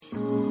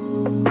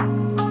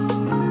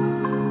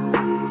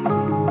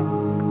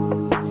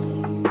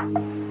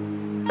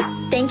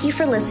you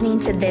for listening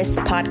to this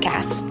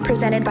podcast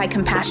presented by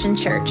Compassion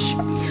Church.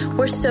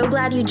 We're so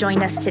glad you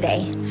joined us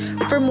today.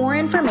 For more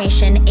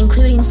information,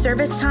 including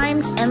service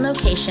times and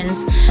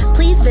locations,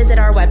 please visit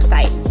our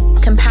website,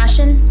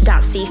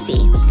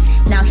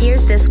 compassion.cc. Now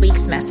here's this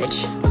week's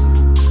message.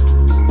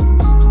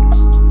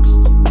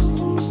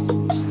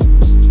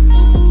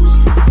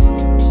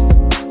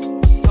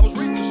 I was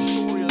reading the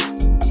story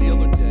the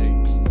other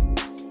day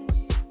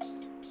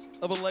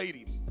of a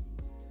lady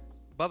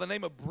by the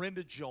name of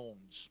Brenda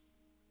Jones.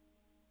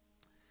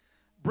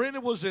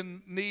 Brenda was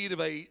in need of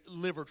a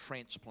liver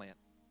transplant.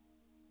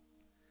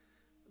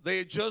 They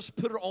had just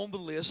put her on the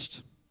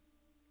list.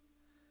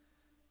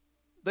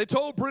 They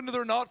told Brenda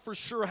they're not for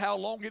sure how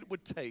long it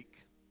would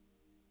take.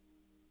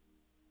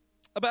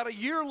 About a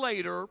year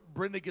later,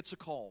 Brenda gets a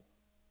call.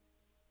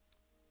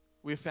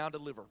 We have found a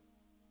liver.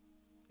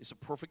 It's a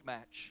perfect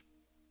match.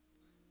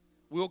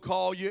 We'll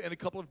call you in a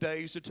couple of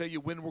days to tell you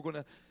when we're going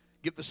to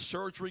get the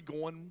surgery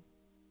going.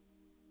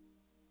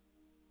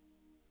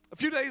 A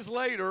few days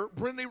later,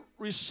 Brenda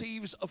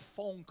receives a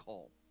phone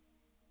call.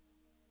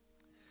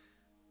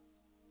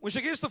 When she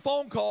gets the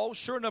phone call,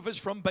 sure enough, it's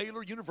from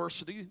Baylor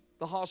University,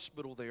 the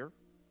hospital there.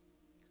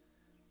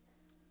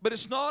 But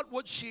it's not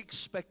what she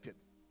expected.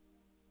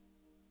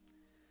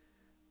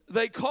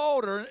 They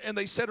called her and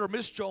they said to her,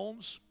 Miss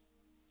Jones,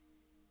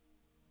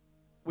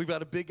 we've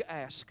got a big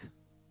ask.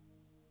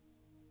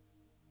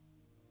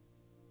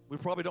 We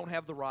probably don't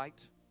have the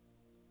right.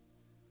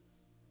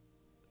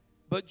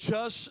 But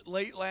just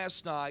late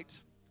last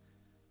night,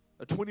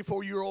 a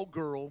 24-year-old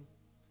girl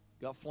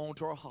got flown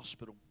to our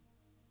hospital.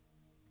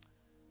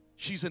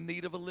 She's in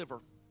need of a liver.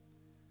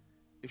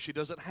 If she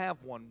doesn't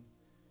have one,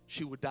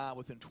 she would die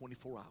within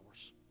 24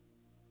 hours.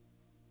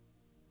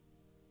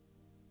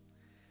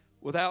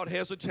 Without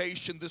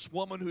hesitation, this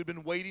woman who had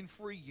been waiting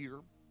for a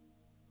year,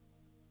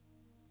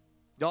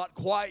 not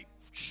quite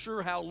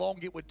sure how long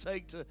it would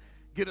take to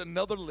get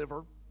another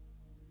liver,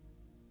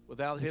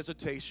 without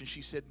hesitation,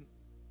 she said,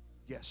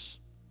 yes,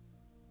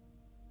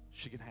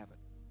 she can have it.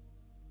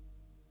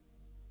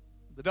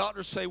 The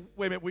doctors say,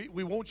 wait a minute,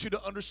 we want you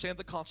to understand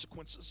the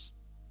consequences.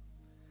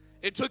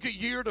 It took a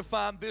year to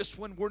find this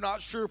one. We're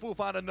not sure if we'll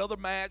find another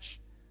match.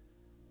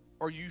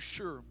 Are you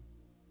sure?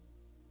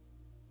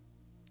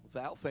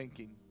 Without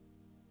thinking,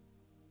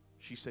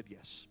 she said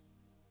yes.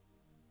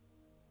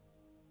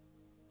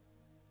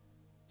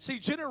 See,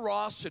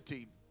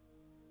 generosity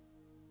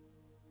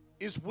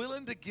is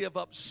willing to give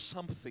up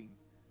something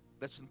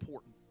that's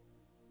important.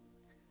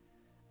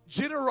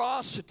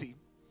 Generosity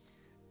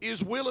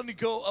is willing to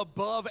go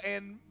above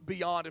and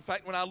beyond. In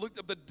fact, when I looked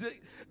up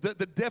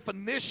the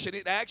definition,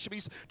 it actually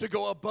means to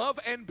go above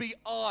and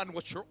beyond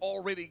what you're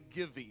already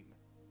giving.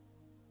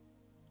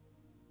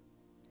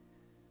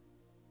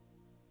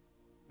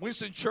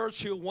 Winston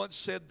Churchill once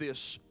said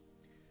this: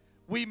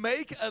 we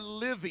make a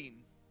living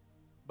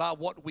by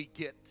what we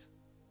get,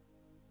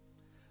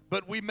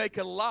 but we make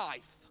a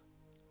life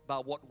by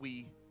what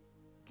we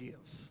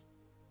give.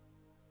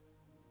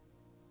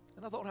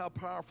 And I thought how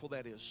powerful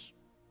that is.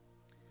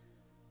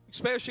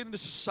 Especially in a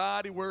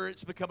society where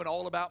it's becoming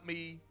all about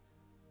me,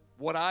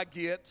 what I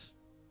get,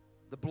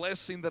 the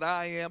blessing that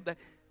I am.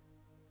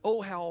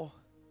 Oh, how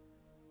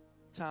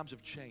times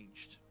have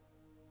changed.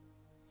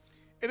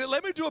 And it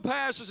led me to a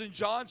passage in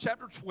John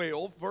chapter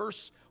 12,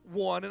 verse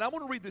 1. And I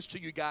want to read this to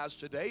you guys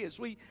today as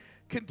we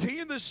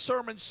continue this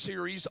sermon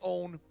series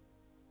on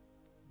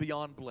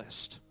Beyond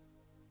Blessed.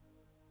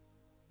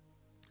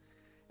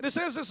 And it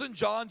says this in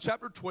John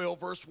chapter 12,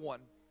 verse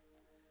 1.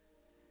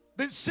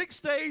 Then 6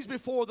 days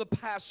before the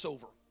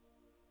Passover,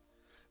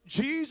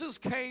 Jesus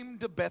came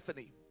to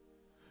Bethany,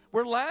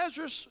 where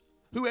Lazarus,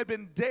 who had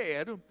been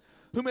dead,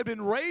 whom had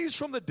been raised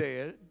from the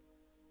dead,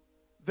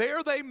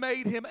 there they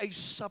made him a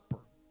supper.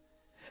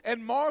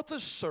 And Martha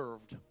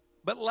served,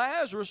 but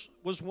Lazarus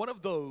was one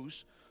of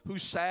those who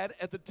sat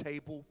at the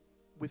table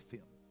with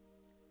them.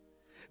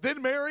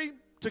 Then Mary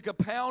took a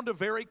pound of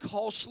very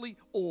costly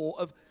oil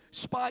of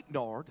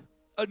spikenard,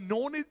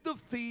 anointed the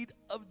feet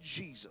of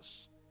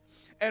Jesus,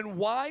 and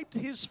wiped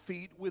his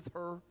feet with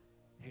her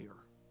hair.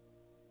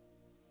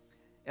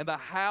 And the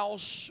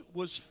house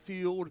was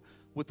filled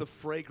with the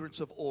fragrance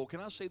of oil.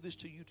 Can I say this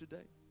to you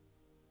today?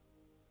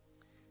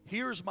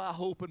 Here's my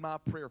hope and my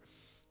prayer.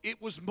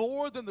 It was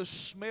more than the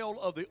smell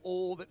of the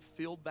oil that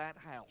filled that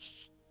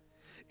house.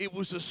 It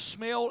was the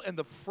smell and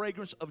the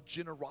fragrance of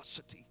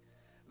generosity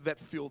that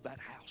filled that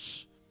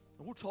house.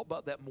 And we'll talk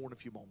about that more in a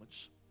few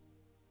moments.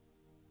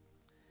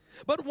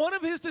 But one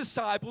of his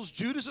disciples,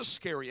 Judas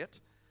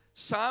Iscariot,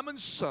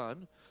 Simon's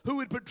son, who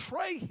would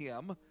betray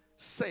him,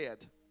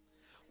 said,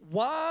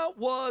 why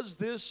was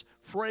this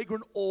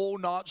fragrant oil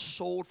not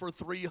sold for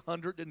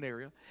 300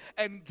 denarii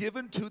and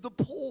given to the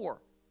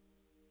poor?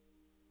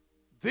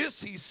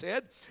 This, he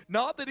said,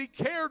 not that he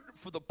cared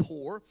for the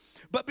poor,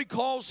 but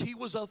because he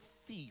was a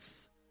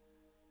thief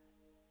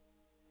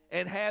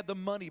and had the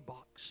money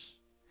box.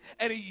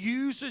 And he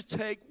used to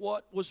take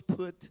what was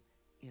put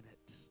in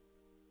it.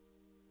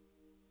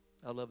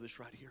 I love this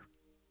right here.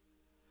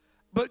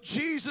 But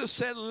Jesus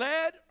said,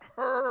 let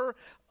her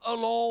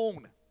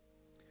alone.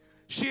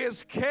 She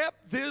has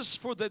kept this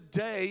for the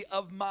day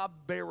of my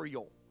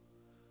burial.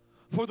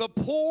 For the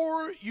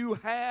poor you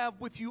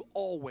have with you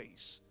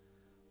always,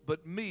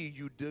 but me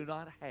you do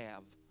not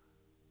have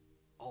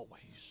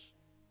always.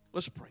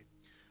 Let's pray.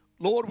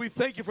 Lord, we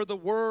thank you for the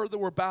word that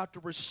we're about to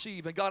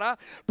receive. And God, I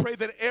pray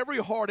that every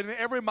heart and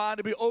every mind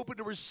to be open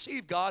to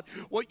receive, God,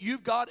 what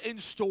you've got in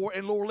store.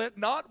 And Lord, let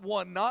not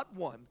one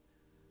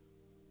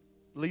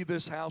leave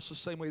this house the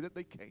same way that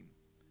they came,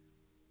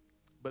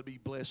 but be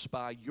blessed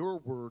by your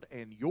word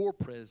and your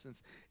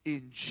presence.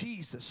 In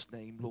Jesus'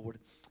 name, Lord,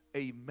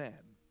 amen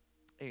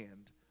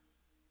and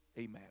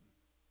amen.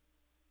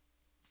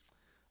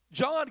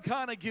 John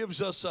kind of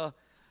gives us a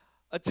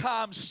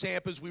time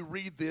stamp as we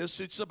read this.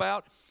 It's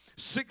about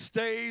 6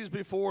 days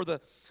before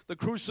the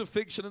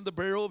crucifixion and the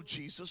burial of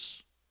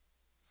Jesus.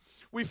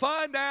 We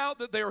find out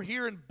that they're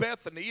here in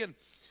Bethany, and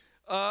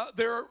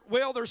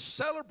they're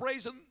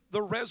celebrating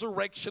the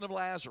resurrection of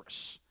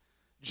Lazarus.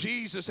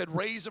 Jesus had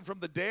raised him from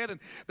the dead, and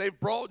they've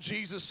brought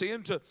Jesus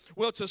in to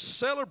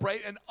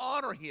celebrate and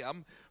honor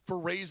him for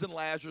raising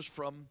Lazarus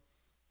from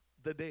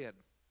the dead.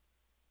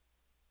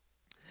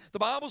 The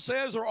Bible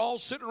says they're all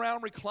sitting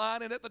around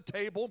reclining at the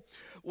table.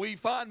 We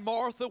find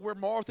Martha where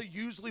Martha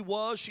usually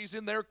was. She's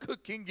in there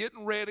cooking,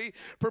 getting ready,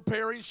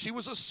 preparing. She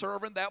was a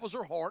servant. That was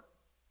her heart.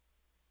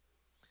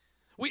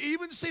 We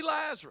even see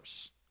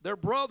Lazarus, their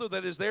brother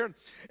that is there,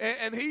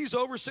 and he's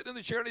over sitting in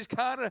the chair, and he's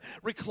kind of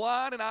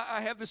reclining. I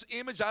have this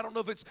image. I don't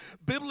know if it's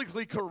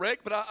biblically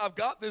correct, but I've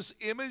got this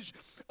image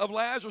of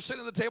Lazarus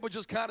sitting at the table,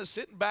 just kind of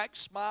sitting back,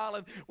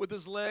 smiling with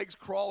his legs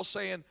crossed,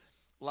 saying,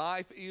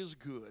 life is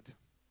good.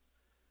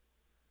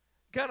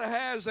 Kind of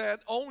has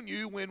that on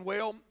you when,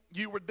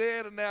 you were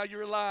dead and now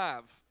you're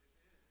alive.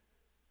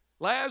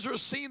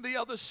 Lazarus seen the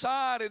other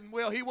side, and,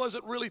 he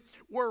wasn't really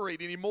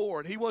worried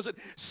anymore, and he wasn't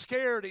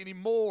scared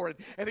anymore.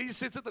 And he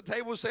sits at the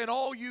table saying,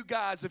 all you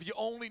guys, if you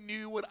only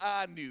knew what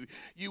I knew,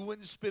 you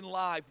wouldn't spend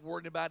life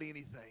worrying about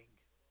anything.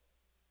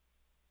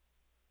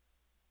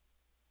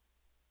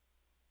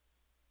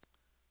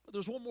 But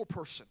there's one more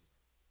person.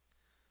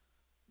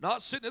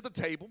 Not sitting at the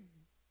table,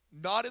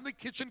 not in the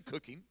kitchen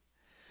cooking.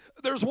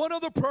 There's one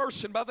other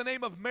person by the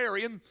name of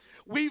Mary, and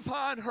we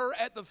find her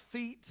at the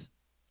feet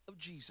of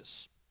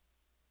Jesus.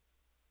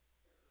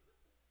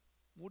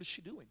 What is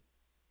she doing?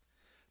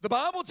 The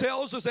Bible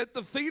tells us at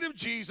the feet of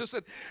Jesus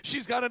that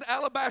she's got an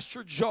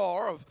alabaster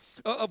jar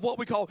of what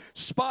we call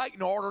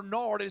spikenard or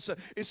nard. It's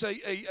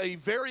a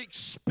very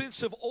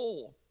expensive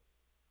oil.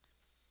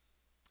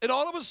 And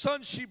all of a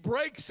sudden, she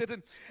breaks it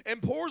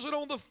and pours it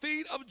on the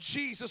feet of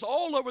Jesus,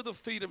 all over the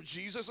feet of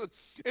Jesus.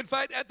 In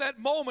fact, at that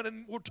moment,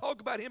 and we'll talk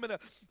about him in a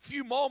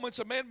few moments,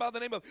 a man by the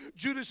name of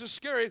Judas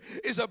Iscariot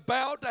is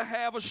about to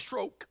have a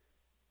stroke.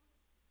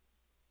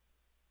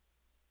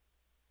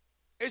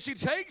 And she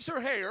takes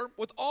her hair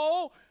with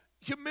all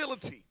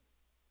humility.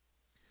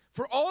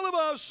 For all of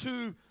us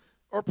who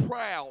are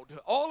proud,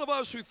 all of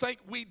us who think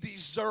we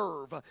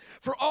deserve,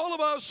 for all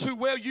of us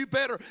who, you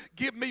better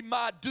give me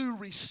my due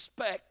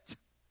respect,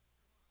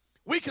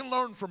 we can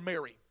learn from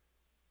Mary.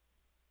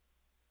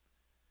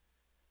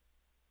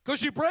 Because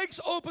she breaks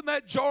open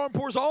that jar and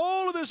pours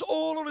all of this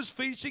oil on his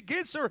feet. She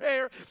gets her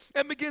hair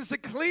and begins to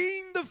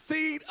clean the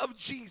feet of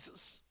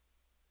Jesus.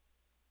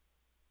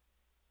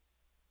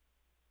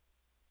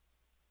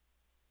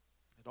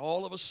 And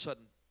all of a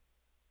sudden,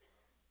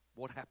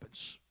 what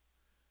happens?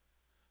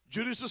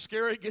 Judas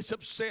Iscariot gets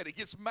upset. He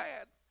gets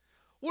mad.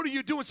 What are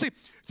you doing? See,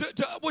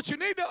 what you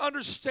need to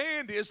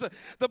understand is that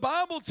the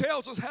Bible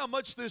tells us how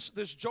much this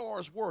jar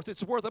is worth.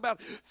 It's worth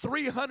about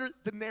 300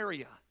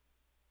 denarii.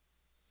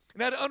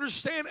 Now, to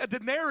understand, a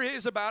denarii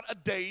is about a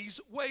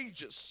day's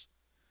wages.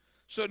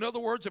 So, in other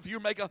words, if you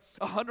make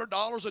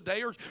 $100 a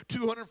day or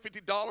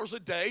 $250 a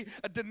day,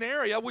 a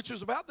denarii, which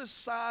is about the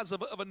size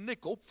of a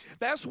nickel,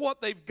 that's what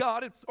they've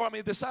got.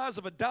 The size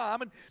of a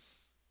dime. And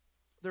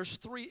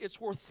it's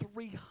worth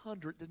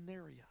 300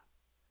 denarii.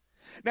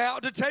 Now,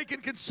 to take in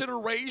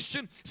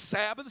consideration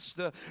Sabbaths,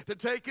 to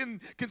take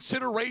in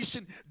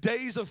consideration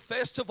days of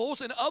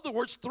festivals, in other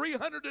words,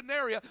 300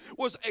 denarii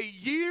was a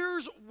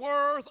year's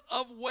worth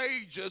of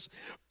wages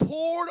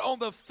poured on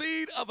the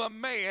feet of a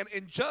man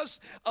in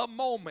just a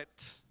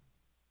moment.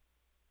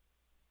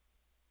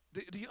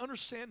 Do you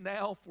understand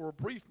now, for a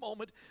brief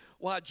moment,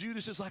 why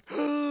Judas is like,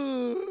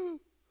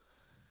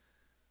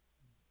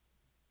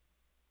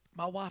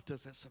 my wife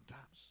does that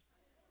sometimes.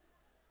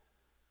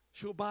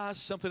 She'll buy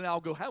something and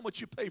I'll go, how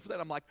much you pay for that?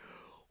 I'm like,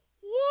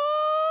 what?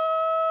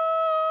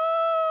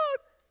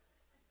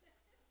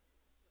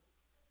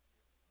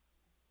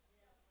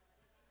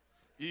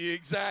 Yeah,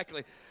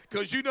 exactly.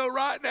 Because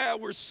right now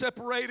we're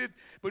separated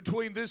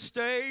between this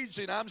stage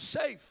and I'm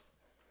safe.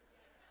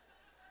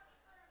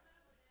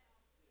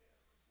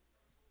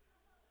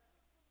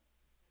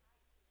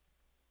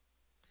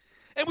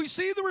 And we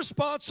see the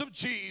response of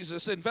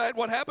Jesus. In fact,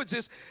 what happens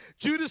is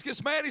Judas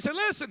gets mad. He said,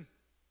 listen,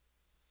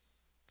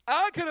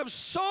 I could have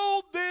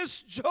sold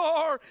this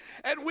jar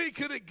and we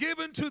could have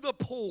given to the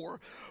poor.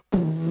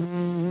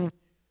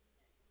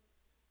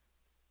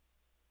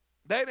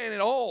 That ain't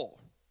at all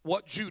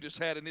what Judas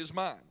had in his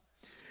mind.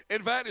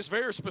 In fact, it's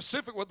very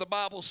specific what the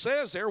Bible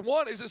says there.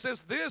 One is it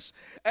says this,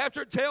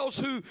 after it tells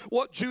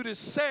what Judas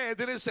said,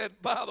 then it said,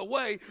 by the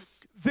way,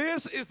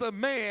 this is the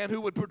man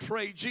who would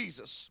betray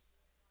Jesus.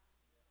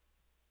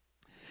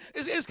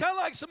 It's kind of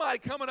like somebody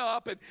coming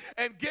up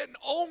and getting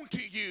on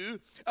to you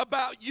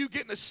about you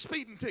getting a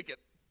speeding ticket,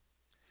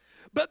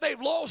 but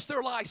they've lost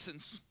their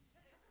license.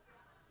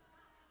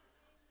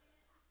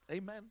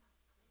 Amen.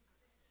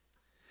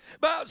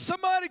 About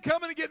somebody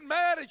coming and getting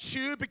mad at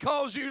you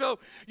because, you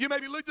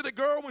maybe looked at a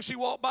girl when she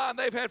walked by and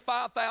they've had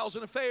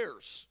 5,000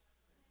 affairs.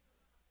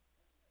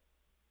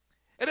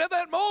 And at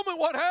that moment,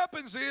 what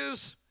happens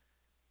is,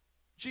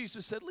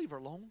 Jesus said, leave her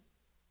alone.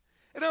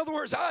 In other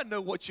words, I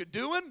know what you're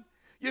doing.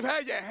 You've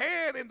had your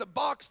hand in the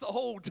box the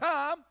whole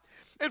time.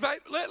 In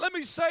fact, let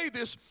me say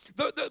this.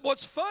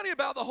 What's funny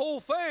about the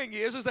whole thing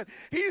is that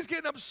he's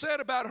getting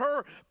upset about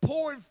her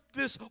pouring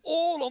this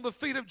oil on the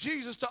feet of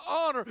Jesus to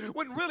honor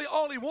when really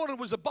all he wanted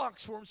was a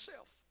box for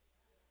himself.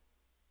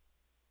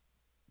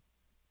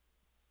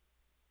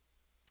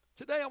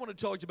 Today I want to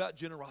talk to you about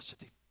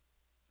generosity.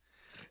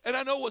 And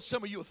I know what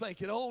some of you are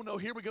thinking. Oh, no,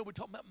 here we go. We're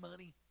talking about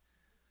money.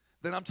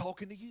 Then I'm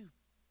talking to you.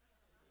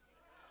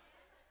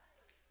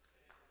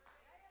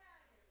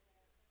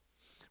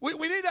 We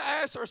need to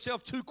ask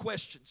ourselves two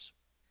questions.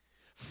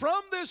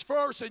 From this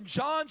verse in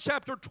John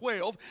chapter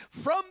 12,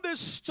 from this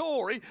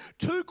story,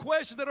 two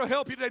questions that will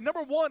help you today.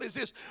 Number one is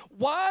this: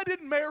 why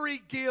did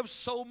Mary give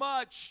so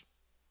much?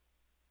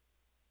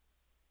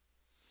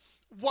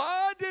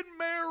 Why did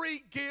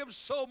Mary give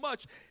so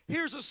much?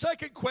 Here's a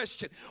second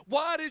question.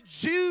 Why did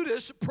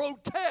Judas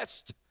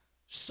protest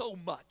so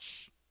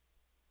much?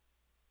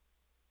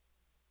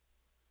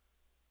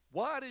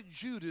 Why did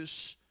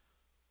Judas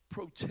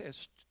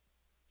protest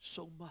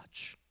so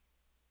much?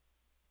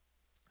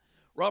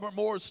 Robert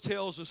Morris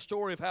tells a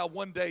story of how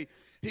one day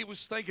he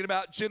was thinking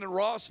about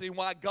generosity and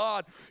why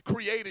God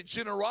created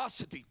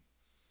generosity.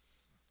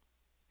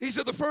 He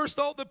said, the first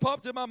thought that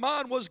popped in my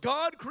mind was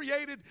God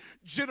created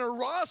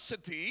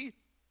generosity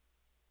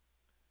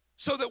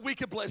so that we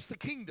could bless the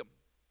kingdom.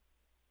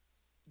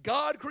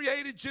 God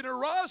created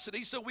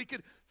generosity so we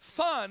could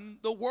fund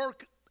the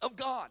work of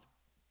God.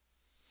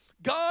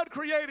 God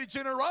created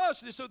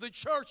generosity so the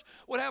church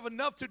would have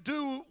enough to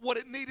do what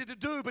it needed to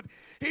do. But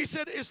he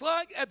said, it's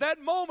like at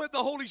that moment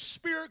the Holy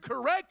Spirit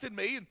corrected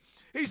me. And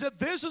he said,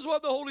 this is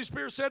what the Holy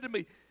Spirit said to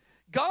me.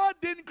 God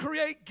didn't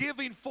create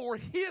giving for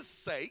his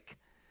sake.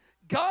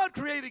 God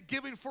created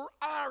giving for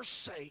our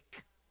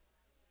sake.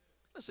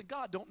 Listen,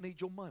 God don't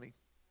need your money.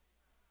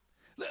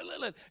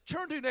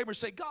 Turn to your neighbor and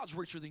say, God's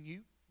richer than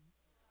you.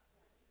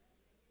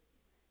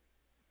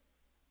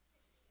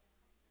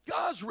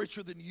 God's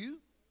richer than you.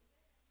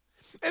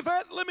 In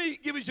fact, let me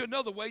give you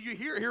another way. You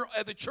hear here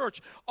at the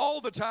church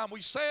all the time.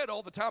 We say it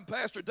all the time.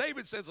 Pastor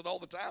David says it all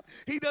the time.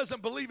 He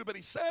doesn't believe it, but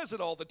he says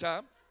it all the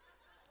time.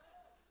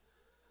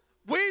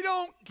 We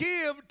don't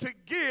give to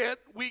get,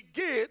 we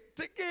get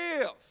to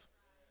give.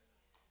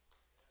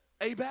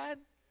 Amen?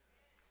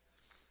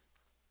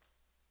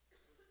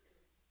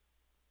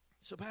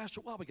 So,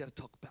 Pastor, why we got to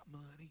talk about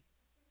money?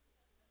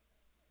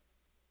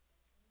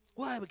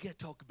 Why we got to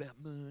talk about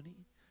money?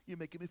 You're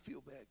making me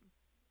feel bad.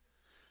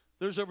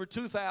 There's over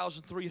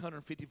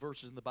 2,350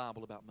 verses in the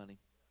Bible about money.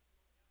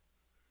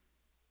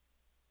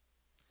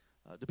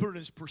 To put it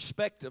in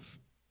perspective,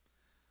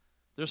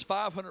 there's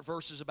 500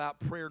 verses about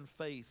prayer and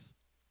faith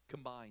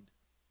combined.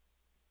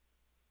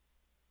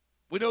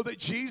 We know that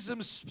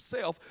Jesus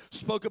himself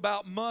spoke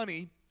about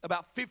money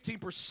about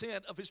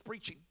 15% of his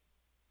preaching.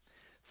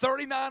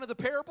 39 of the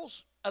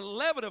parables,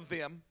 11 of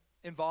them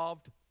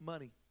involved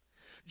money.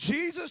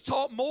 Jesus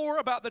taught more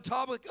about the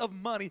topic of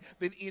money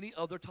than any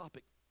other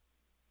topic.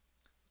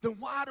 Then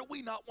why do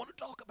we not want to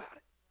talk about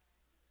it?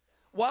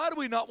 Why do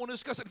we not want to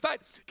discuss it? In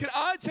fact, can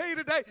I tell you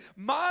today,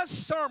 my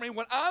sermon,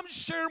 what I'm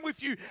sharing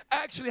with you,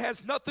 actually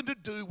has nothing to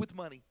do with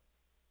money.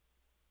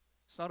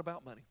 It's not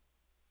about money.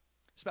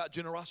 It's about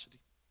generosity.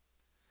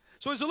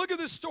 So as I look at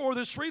this story,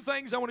 there's three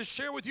things I want to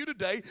share with you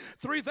today.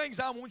 Three things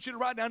I want you to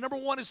write down. Number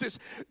one is this: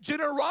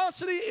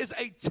 generosity is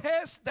a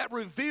test that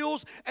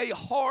reveals a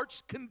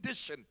heart's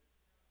condition.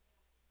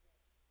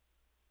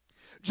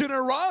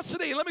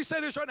 Generosity, let me say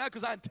this right now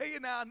because I tell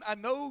you now, I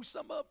know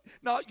some of,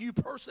 not you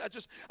personally,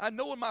 I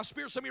know in my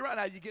spirit, some of you right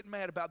now, you're getting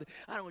mad about this.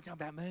 I don't want to talk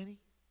about money.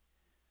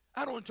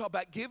 I don't want to talk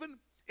about giving.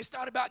 It's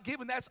not about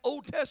giving. That's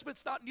Old Testament.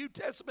 It's not New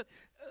Testament.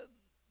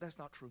 That's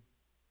not true.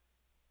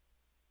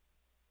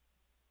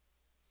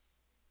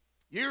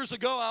 Years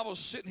ago, I was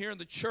sitting here in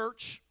the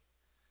church.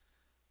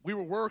 We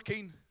were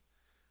working.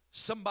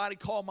 Somebody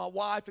called my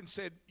wife and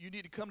said, you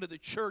need to come to the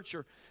church.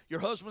 Your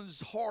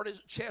husband's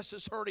chest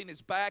is hurting,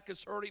 his back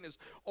is hurting, his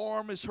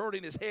arm is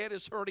hurting, his head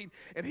is hurting,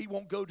 and he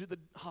won't go to the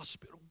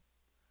hospital.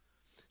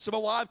 So my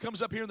wife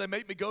comes up here and they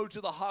make me go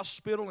to the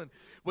hospital, and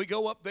we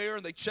go up there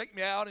and they check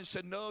me out and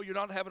said, no, you're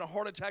not having a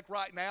heart attack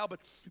right now. But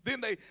then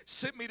they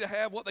sent me to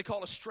have what they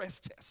call a stress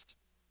test.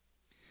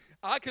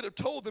 I could have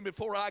told them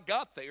before I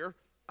got there,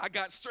 I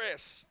got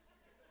stress.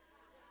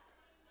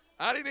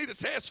 I didn't need a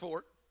test for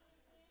it.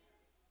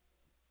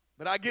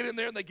 But I get in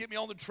there and they get me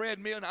on the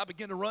treadmill and I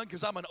begin to run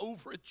because I'm an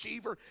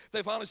overachiever.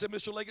 They finally said,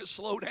 Mr. Leggett,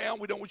 slow down.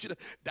 We don't want you to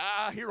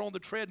die here on the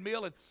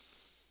treadmill. And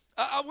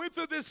I went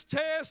through this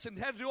test and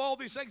had to do all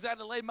these things. I had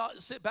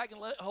to sit back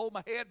and hold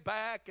my head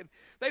back. And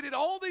they did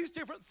all these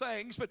different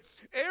things. But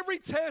every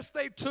test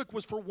they took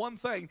was for one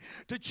thing,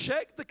 to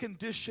check the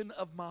condition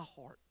of my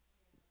heart.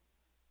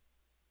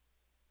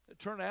 It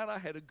turned out I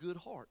had a good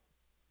heart.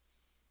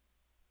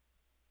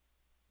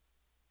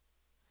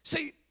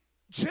 See,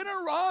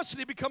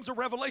 generosity becomes a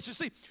revelation.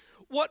 See,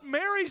 what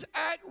Mary's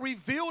act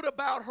revealed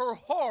about her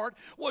heart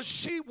was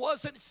she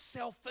wasn't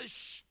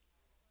selfish.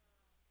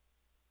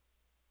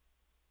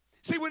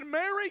 See, when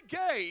Mary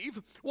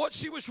gave, what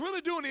she was really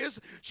doing is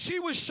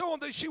she was showing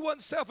that she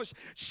wasn't selfish.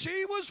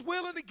 She was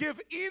willing to give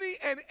any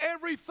and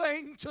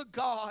everything to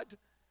God.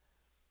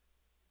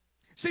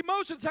 See,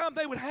 most of the time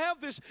they would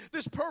have this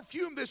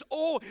perfume, this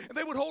oil, and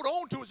they would hold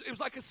on to it. It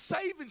was like a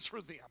savings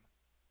for them.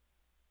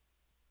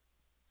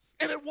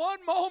 And at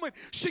one moment,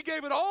 she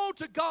gave it all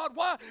to God.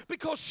 Why?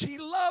 Because she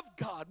loved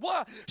God.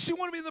 Why? She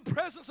wanted to be in the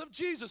presence of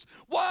Jesus.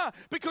 Why?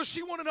 Because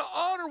she wanted to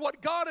honor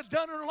what God had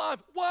done in her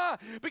life. Why?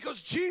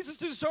 Because Jesus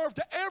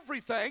deserved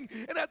everything.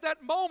 And at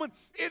that moment,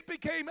 it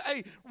became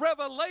a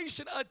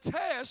revelation, a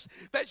test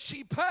that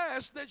she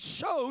passed that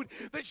showed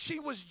that she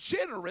was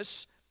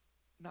generous,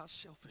 not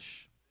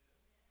selfish.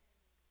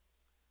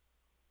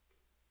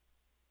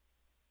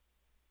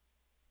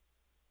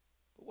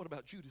 But what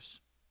about Judas?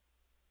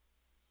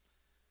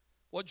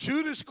 What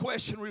Judas'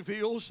 question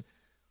reveals,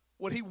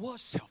 what he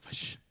was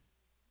selfish.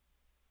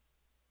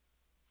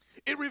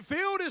 It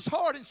revealed his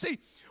heart. And see,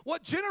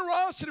 what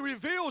generosity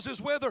reveals is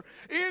whether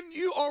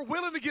you are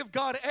willing to give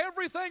God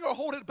everything or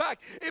hold it back.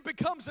 It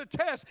becomes a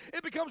test.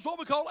 It becomes what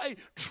we call a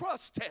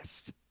trust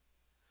test.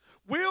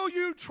 Will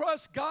you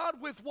trust God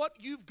with what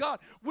you've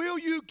got? Will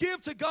you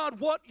give to God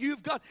what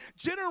you've got?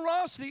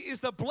 Generosity is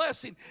the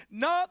blessing,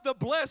 not the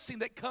blessing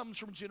that comes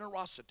from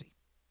generosity.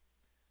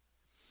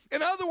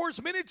 In other words,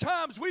 many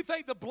times we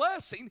think the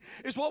blessing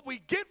is what we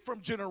get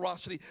from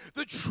generosity.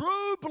 The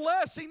true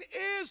blessing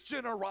is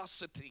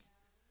generosity.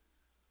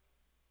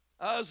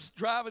 I was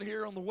driving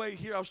here on the way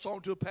here. I was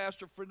talking to a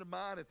pastor friend of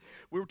mine, and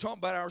we were talking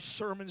about our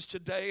sermons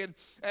today. And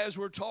as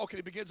we were talking,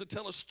 he begins to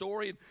tell a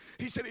story. And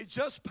he said he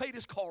just paid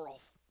his car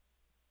off.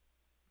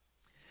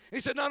 He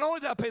said, not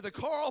only did I pay the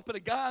car off, but a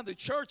guy in the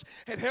church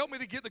had helped me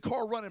to get the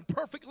car running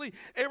perfectly.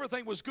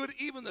 Everything was good,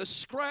 even the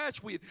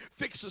scratch. We had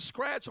fixed the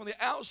scratch on the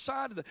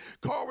outside, and the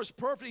car was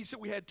perfect. He said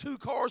we had two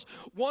cars.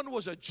 One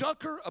was a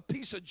junker, a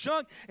piece of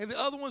junk, and the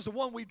other one's the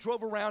one we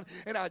drove around,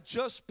 and I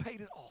just paid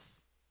it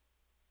off.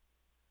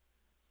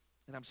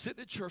 And I'm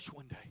sitting at church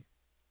one day,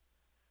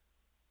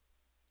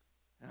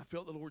 and I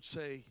felt the Lord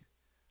say,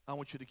 I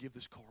want you to give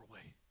this car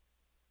away.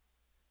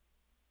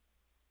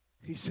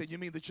 He said, you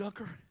mean the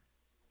junker?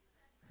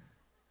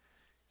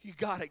 You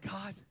got it,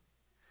 God.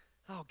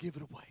 I'll give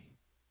it away.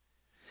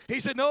 He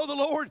said, no, the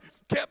Lord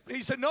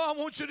he said, no, I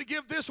want you to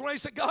give this one. He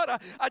said, God,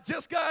 I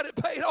just got it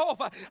paid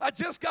off. I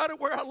just got it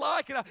where I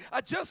like it.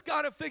 I just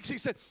got it fixed. He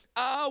said,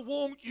 I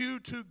want you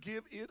to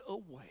give it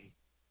away.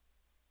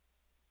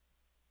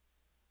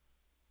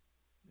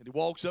 And he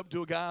walks up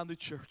to a guy in the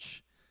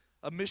church,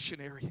 a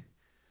missionary,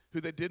 who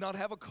they did not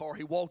have a car.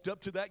 He walked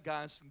up to that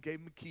guy and gave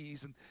him the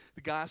keys, and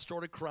the guy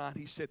started crying.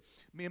 He said,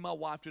 me and my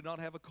wife do not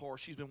have a car.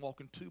 She's been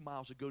walking 2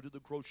 miles to go to the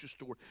grocery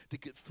store to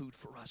get food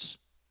for us.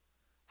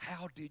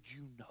 How did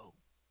you know?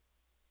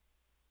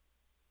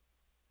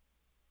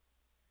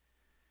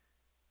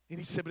 And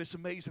he said, but it's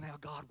amazing how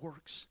God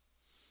works.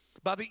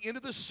 By the end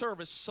of the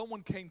service,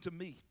 someone came to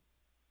me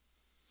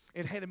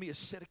and handed me a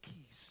set of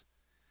keys.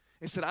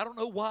 He said, I don't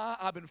know why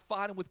I've been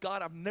fighting with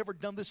God. I've never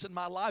done this in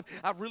my life.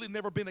 I've really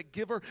never been a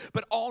giver.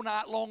 But all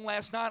night long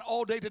last night,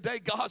 all day today,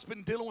 God's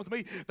been dealing with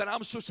me that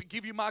I'm supposed to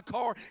give you my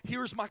car.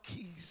 Here's my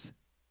keys.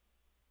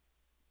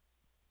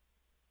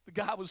 The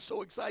guy was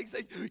so excited. He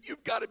said,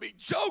 you've got to be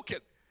joking.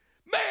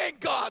 Man,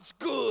 God's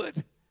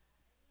good.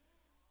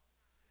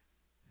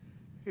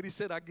 And he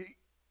said, I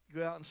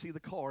go out and see the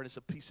car, and it's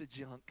a piece of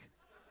junk.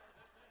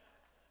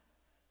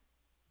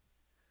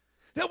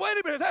 Now, wait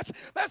a minute,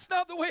 that's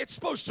not the way it's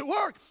supposed to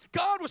work.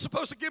 God was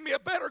supposed to give me a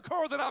better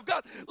car than I've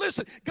got.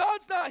 Listen,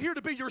 God's not here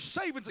to be your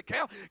savings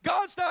account.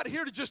 God's not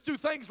here to just do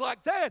things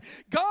like that.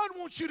 God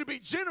wants you to be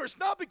generous,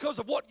 not because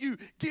of what you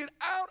get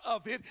out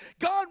of it.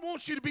 God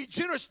wants you to be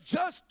generous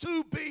just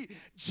to be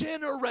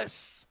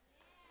generous.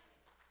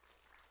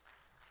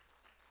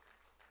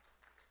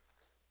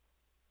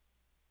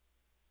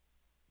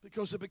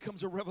 Because it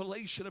becomes a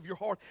revelation of your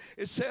heart.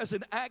 It says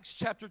in Acts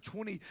chapter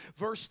 20,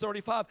 verse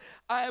 35,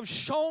 I have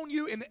shown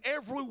you in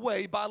every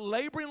way by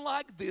laboring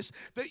like this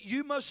that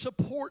you must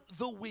support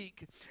the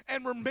weak.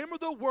 And remember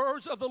the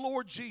words of the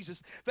Lord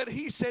Jesus, that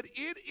he said,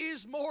 it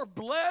is more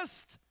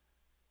blessed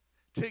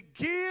to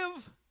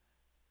give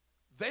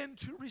than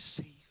to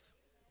receive.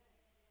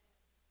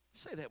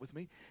 Say that with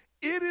me.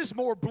 It is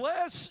more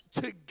blessed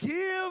to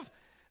give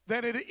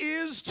than it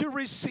is to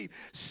receive.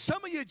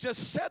 Some of you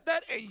just said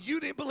that and you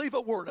didn't believe a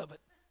word of it.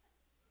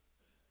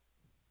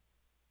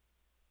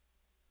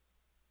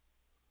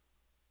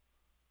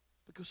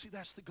 Because, see,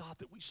 that's the God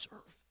that we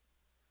serve.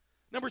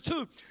 Number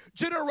two,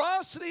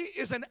 generosity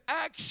is an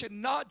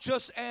action, not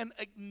just an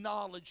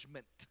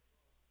acknowledgement.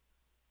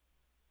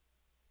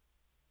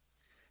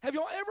 Have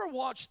y'all ever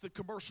watched the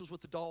commercials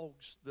with the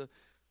dogs?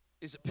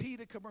 Is it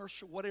PETA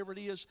commercial, whatever it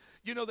is?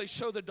 You know, they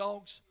show the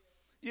dogs.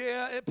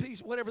 Yeah,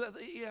 whatever that,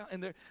 yeah.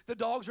 And the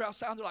dogs are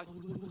outside, and they're like,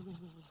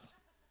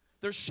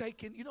 they're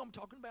shaking. You know what I'm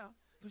talking about?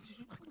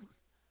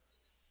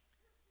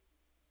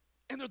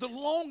 And they're the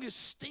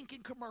longest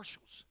stinking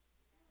commercials.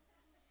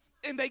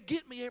 And they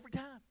get me every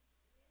time.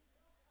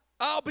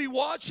 I'll be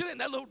watching it,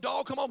 and that little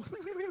dog come on.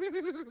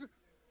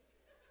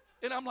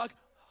 And I'm like,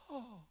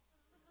 oh,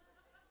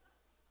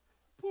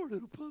 poor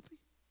little puppy.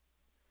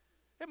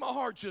 And my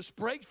heart just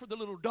breaks for the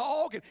little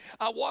dog. And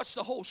I watch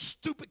the whole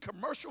stupid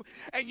commercial.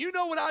 And you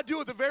know what I do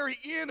at the very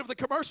end of the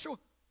commercial?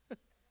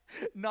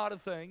 Not a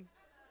thing.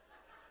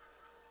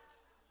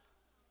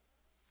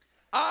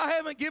 I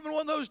haven't given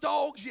one of those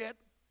dogs yet.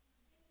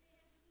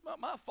 Not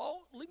my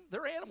fault.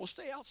 Their animals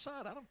stay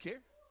outside. I don't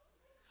care.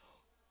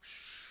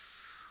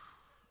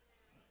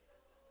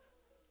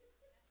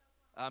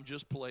 I'm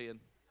just playing.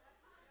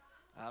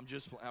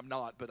 I'm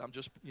not, but I'm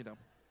just, you know.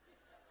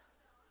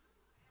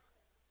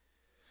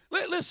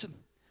 Listen.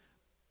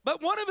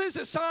 But one of his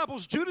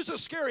disciples, Judas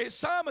Iscariot,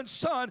 Simon's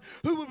son,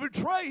 who would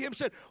betray him,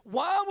 said,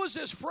 why was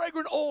this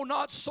fragrant oil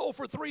not sold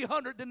for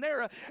 300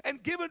 denarii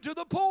and given to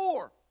the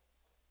poor?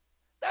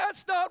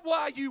 That's not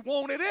why you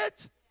wanted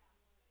it.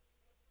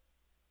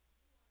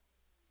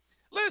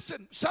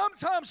 Listen,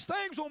 sometimes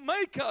things will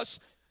make us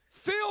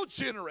feel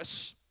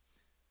generous.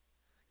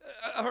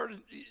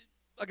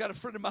 I got a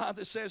friend of mine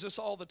that says this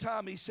all the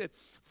time. He said,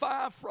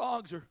 5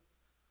 frogs are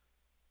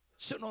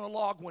sitting on a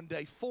log one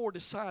day. 4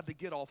 decided to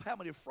get off. How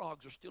many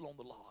frogs are still on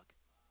the log?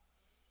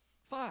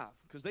 5,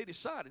 because they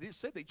decided. It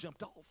said they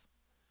jumped off.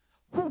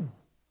 Whew.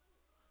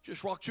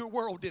 Just rocked your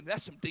world, didn't it?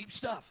 That's some deep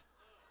stuff.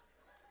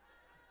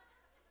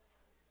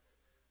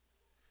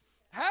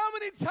 How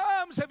many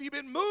times have you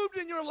been moved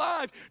in your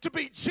life to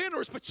be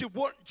generous, but you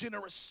weren't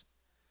generous?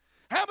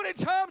 How many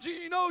times do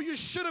you know you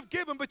should have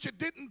given, but you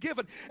didn't give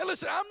it? And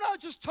listen, I'm not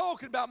just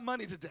talking about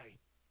money today.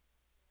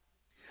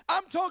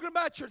 I'm talking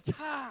about your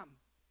time,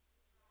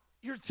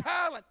 your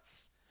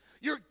talents,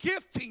 your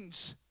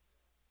giftings.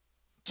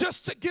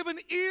 Just to give an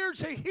ear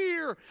to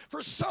hear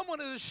for someone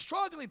that is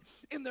struggling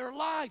in their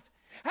life.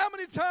 How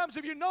many times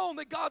have you known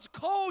that God's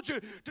called you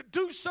to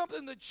do something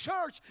in the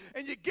church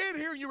and you get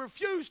here and you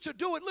refuse to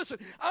do it? Listen,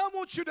 I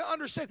want you to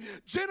understand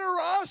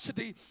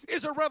generosity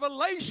is a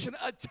revelation,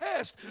 a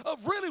test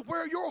of really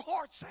where your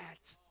heart's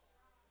at.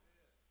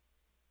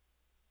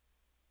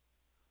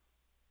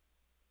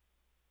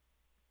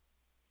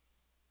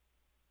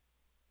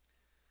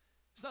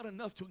 It's not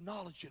enough to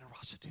acknowledge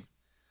generosity.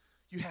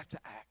 You have to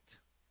act.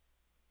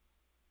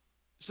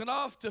 It's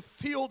enough to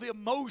feel the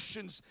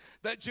emotions,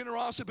 that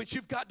generosity, but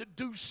you've got to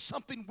do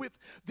something with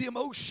the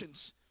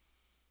emotions.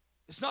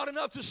 It's not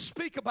enough to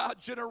speak about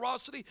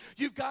generosity.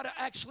 You've got to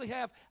actually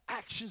have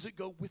actions that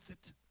go with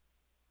it.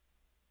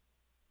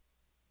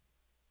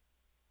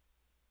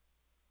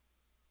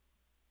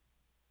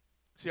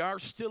 See, our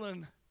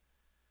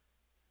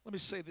let me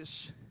say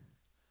this.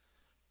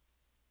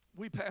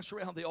 We passed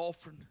around the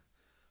offering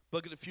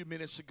bucket a few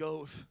minutes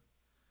ago.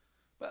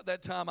 About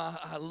that time,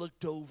 I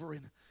looked over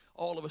and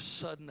all of a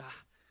sudden,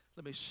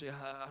 let me see,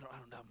 I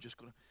don't know, I'm just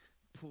going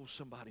to pull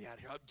somebody out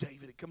here.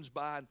 David, it comes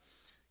by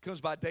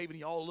David, and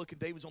you all look,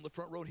 and David's on the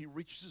front row, and he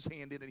reaches his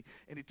hand in,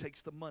 and he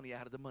takes the money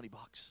out of the money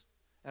box,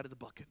 out of the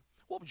bucket.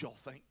 What would y'all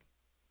think?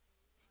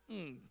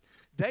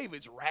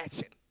 David's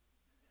ratchet.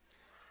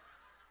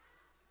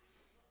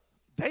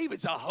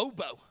 David's a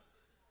hobo.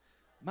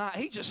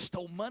 He just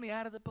stole money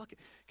out of the bucket.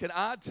 Can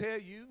I tell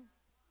you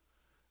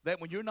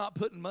that when you're not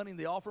putting money in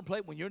the offering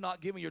plate, when you're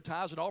not giving your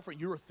tithes and offering,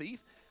 you're a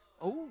thief?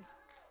 Oh.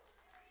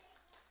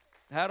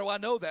 How do I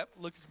know that?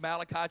 Look at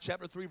Malachi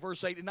chapter 3,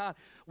 verse 8 and 9.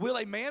 Will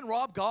a man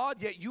rob God?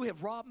 Yet you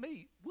have robbed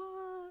me.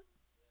 What?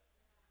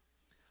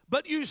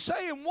 But you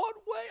say, in what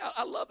way?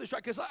 I love this,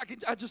 right?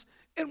 Because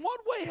in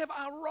what way have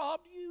I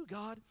robbed you,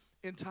 God?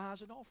 In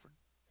tithes and offering.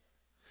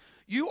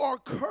 You are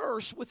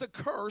cursed with a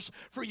curse,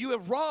 for you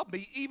have robbed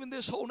me, even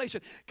this whole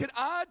nation. Can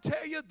I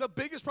tell you the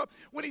biggest problem?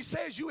 When he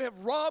says you have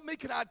robbed me,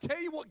 can I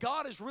tell you what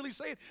God is really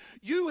saying?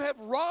 You have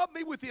robbed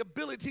me with the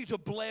ability to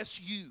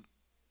bless you.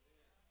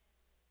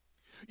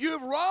 You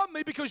have robbed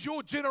me because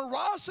your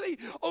generosity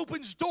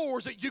opens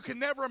doors that you can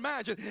never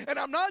imagine. And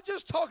I'm not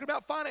just talking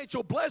about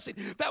financial blessing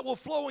that will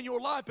flow in your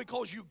life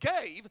because you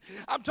gave.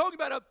 I'm talking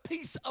about a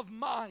peace of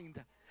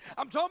mind.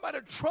 I'm talking about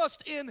a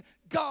trust in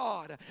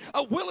God,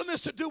 a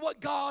willingness to do what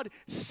God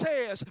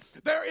says.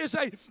 There is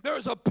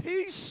a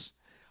peace,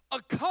 a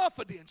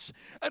confidence,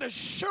 an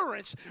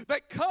assurance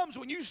that comes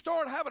when you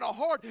start having a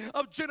heart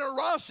of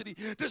generosity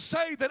to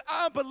say that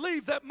I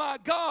believe that my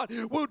God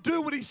will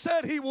do what he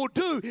said he will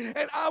do,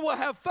 and I will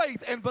have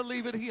faith and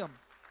believe in him.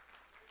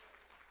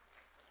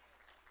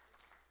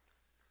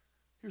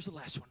 Here's the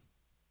last one.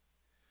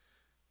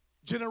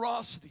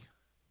 Generosity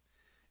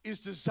is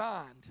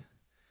designed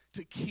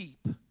to keep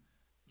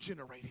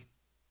generating.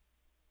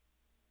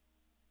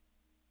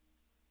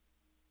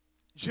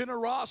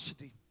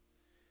 Generosity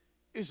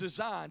is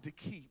designed to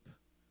keep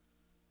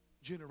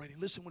generating.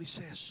 Listen what he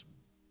says.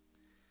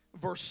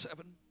 Verse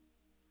 7.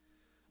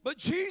 But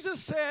Jesus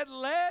said,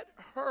 let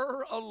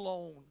her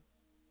alone.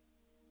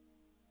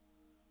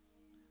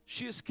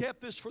 She has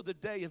kept this for the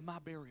day of my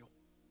burial.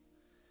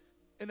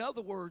 In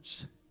other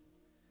words,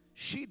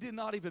 she did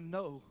not even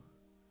know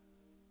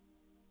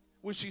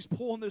when she's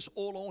pouring this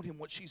oil on him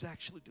what she's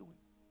actually doing.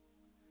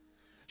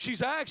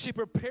 She's actually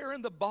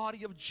preparing the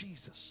body of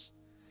Jesus.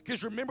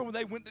 Because remember when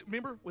they went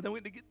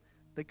to get,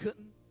 they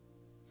couldn't.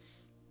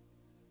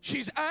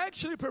 She's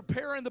actually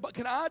preparing the body.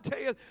 Can I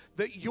tell you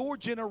that your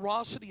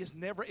generosity is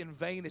never in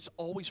vain? It's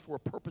always for a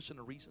purpose and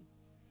a reason.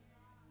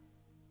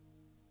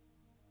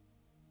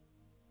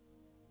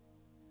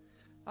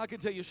 I can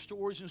tell you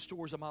stories and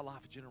stories of my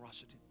life of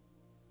generosity,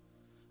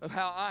 of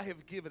how I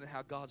have given and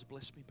how God's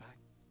blessed me back.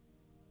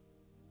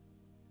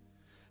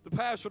 The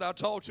pastor that I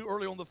talked to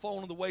earlier on the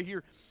phone on the way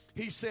here,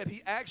 he said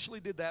he actually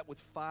did that with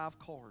 5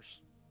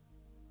 cars.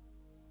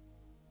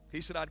 He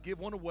said, I'd give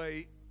one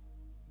away,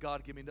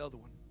 God give me another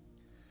one.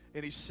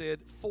 And he said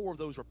 4 of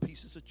those are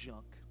pieces of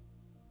junk.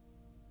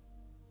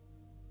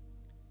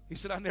 He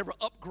said, I never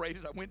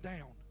upgraded, I went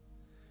down.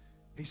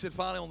 He said,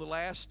 finally on the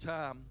last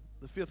time,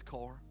 the 5th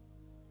car,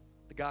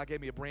 the guy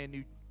gave me a brand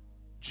new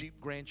Jeep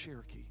Grand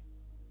Cherokee.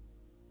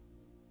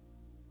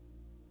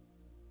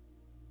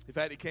 In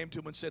fact, he came to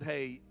him and said,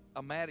 hey,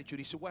 I'm mad at you. And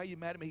he said, why are you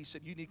mad at me? He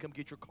said, you need to come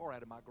get your car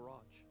out of my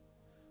garage.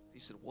 He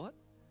said, what?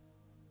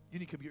 You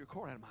need to come get your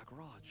car out of my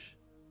garage.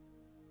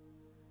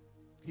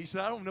 He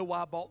said, I don't know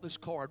why I bought this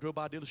car. I drove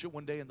by a dealership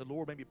one day and the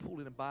Lord made me pull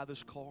in and buy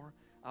this car.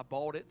 I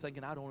bought it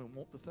thinking I don't even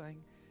want the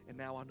thing. And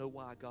now I know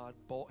why God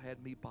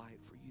had me buy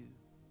it for you.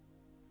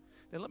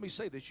 Now let me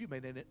say this, you may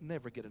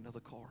never get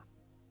another car.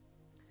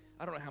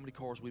 I don't know how many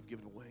cars we've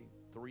given away.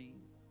 3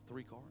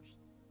 cars.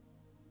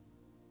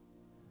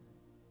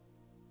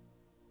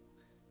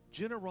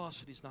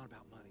 Generosity is not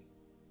about money.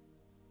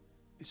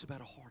 It's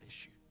about a heart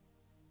issue.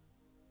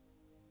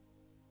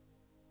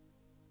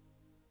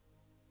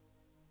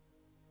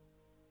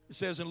 It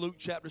says in Luke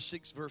chapter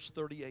 6, verse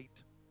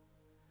 38,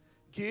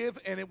 give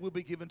and it will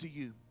be given to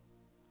you.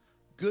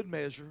 Good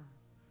measure,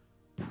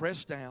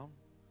 pressed down,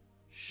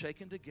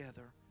 shaken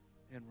together,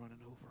 and running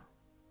over.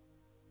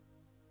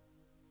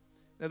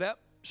 Now that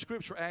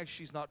scripture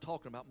actually is not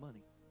talking about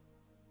money.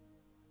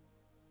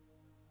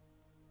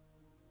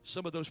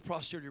 Some of those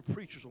prosperity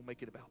preachers will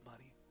make it about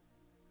money.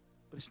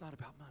 But it's not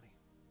about money.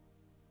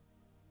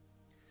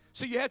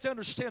 So you have to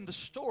understand the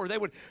story. They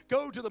would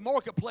go to the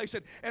marketplace,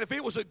 and if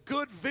it was a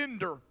good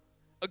vendor,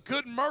 a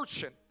good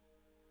merchant,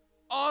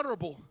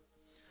 honorable,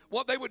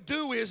 what they would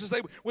do is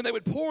when they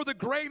would pour the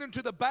grain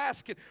into the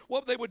basket,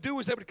 what they would do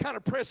is they would kind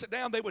of press it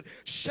down. They would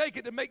shake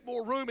it to make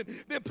more room and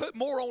then put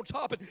more on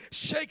top and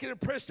shake it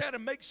and press down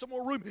and make some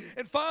more room.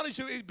 And finally,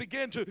 so it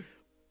began to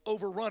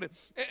overrun it.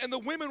 And the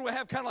women would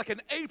have kind of like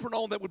an apron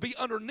on that would be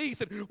underneath.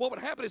 And what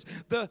would happen is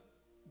the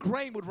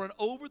grain would run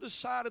over the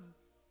side of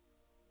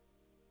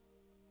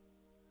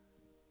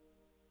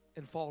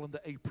and fall in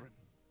the apron.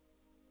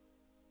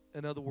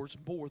 In other words,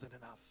 more than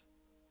enough.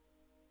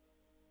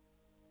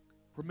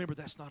 Remember,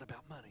 that's not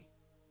about money.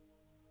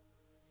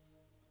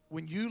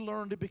 When you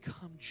learn to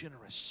become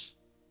generous,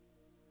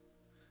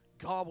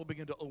 God will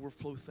begin to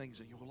overflow things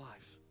in your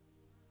life.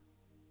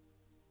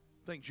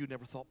 Things you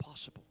never thought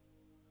possible.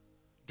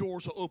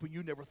 Doors will open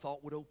you never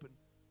thought would open.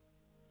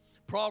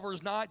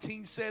 Proverbs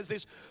 19 says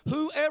this,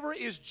 whoever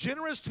is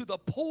generous to the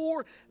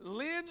poor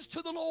lends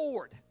to the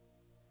Lord,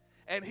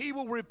 and he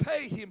will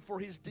repay him for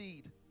his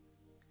deed.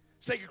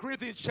 2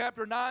 Corinthians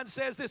chapter 9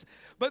 says this,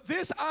 but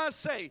this I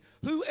say,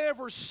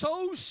 whoever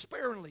sows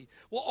sparingly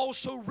will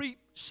also reap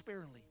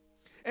sparingly.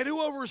 And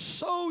whoever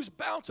sows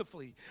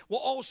bountifully will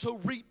also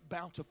reap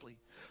bountifully.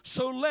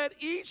 So let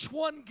each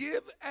one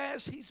give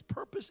as he's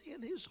purposed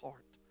in his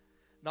heart,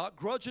 not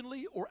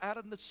grudgingly or out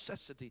of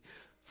necessity.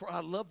 For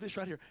I love this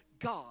right here.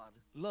 God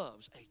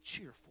loves a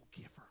cheerful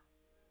giver.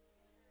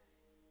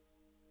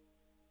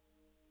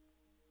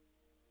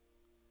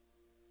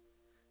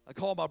 I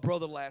called my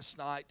brother last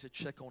night to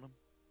check on him.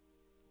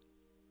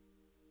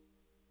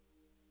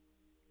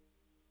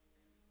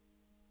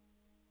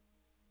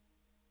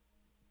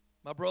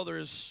 My brother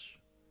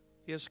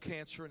he has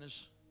cancer in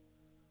his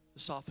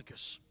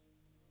esophagus.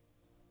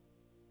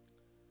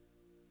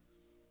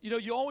 You know,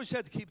 you always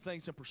have to keep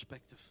things in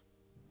perspective.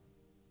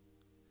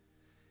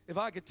 If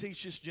I could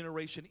teach this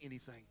generation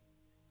anything,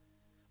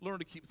 learn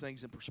to keep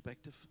things in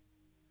perspective.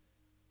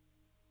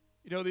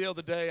 You know, the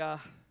other day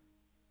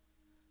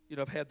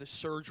I've had this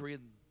surgery,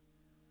 and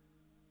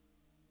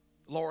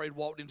Laurie had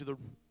walked into the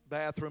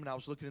bathroom, and I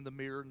was looking in the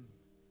mirror, and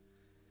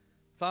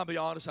if I'm be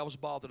honest, I was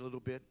bothered a little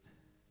bit.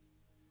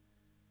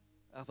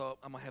 I thought,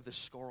 I'm going to have this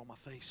scar on my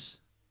face.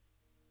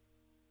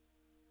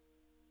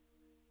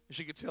 And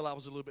she could tell I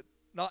was a little bit,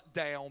 not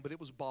down, but it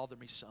was bothering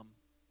me some.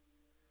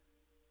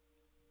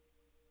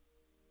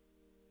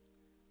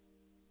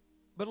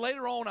 But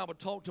later on, I would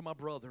talk to my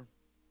brother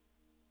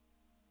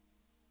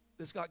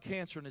that's got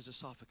cancer in his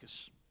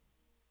esophagus.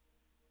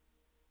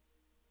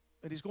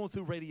 And he's going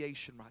through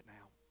radiation right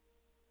now.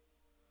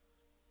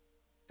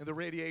 And the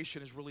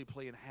radiation is really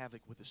playing havoc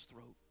with his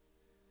throat.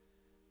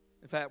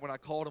 In fact, when I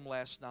called him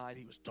last night,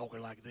 he was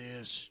talking like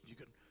this. You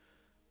can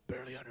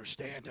barely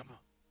understand him.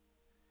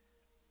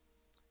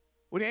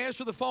 When he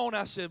answered the phone,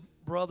 I said,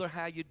 "Brother,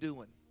 how you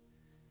doing?"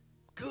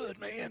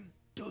 "Good, man.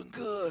 Doing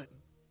good."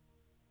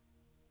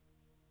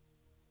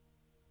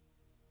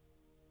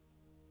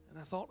 And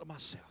I thought to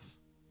myself,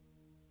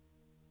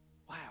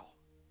 wow.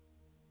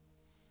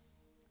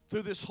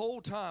 Through this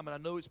whole time, and I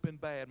know it's been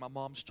bad, my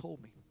mom's told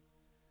me.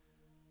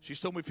 She's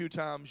told me a few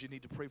times, you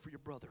need to pray for your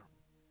brother.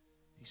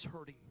 He's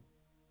hurting.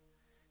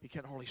 He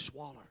can't hardly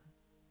swallow.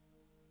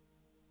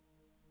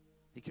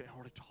 He can't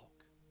hardly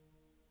talk.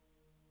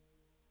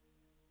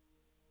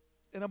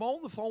 And I'm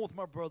on the phone with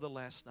my brother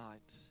last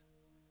night,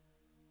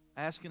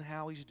 asking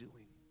how he's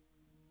doing.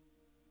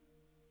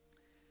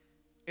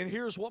 And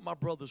here's what my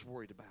brother's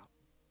worried about.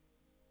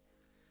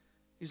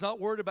 He's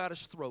not worried about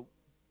his throat.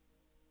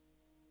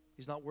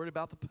 He's not worried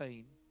about the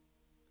pain.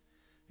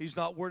 He's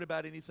not worried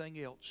about anything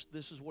else.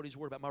 This is what he's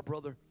worried about. My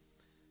brother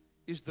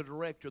is the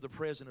director, the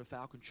president of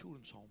Falcon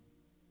Children's Home.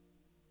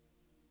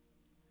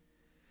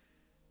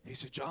 He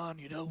said, "John,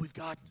 you know, we've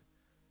got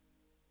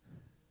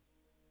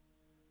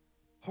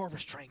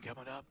Harvest Train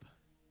coming up.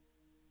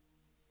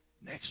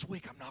 Next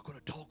week, I'm not going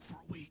to talk for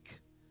a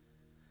week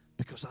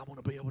because I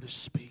want to be able to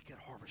speak at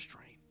Harvest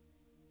Train."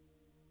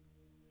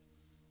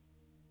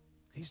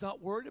 He's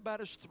not worried about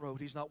his throat.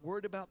 He's not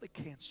worried about the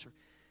cancer.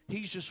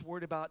 He's just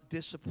worried about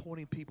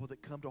disappointing people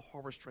that come to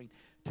Harvest Train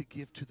to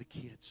give to the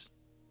kids.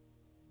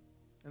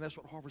 And that's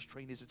what Harvest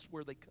Train is. It's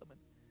where they come and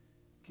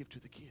give to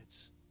the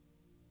kids.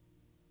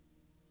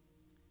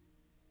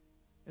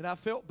 And I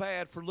felt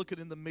bad for looking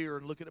in the mirror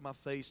and looking at my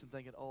face and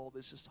thinking, oh,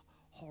 this is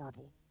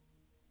horrible.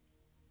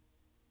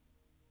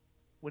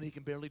 When he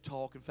can barely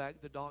talk. In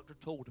fact, the doctor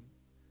told him.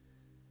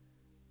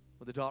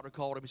 When the doctor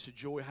called him, he said,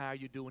 "Joey, how are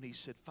you doing?" He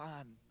said,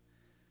 "Fine."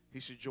 He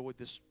said, "Joey,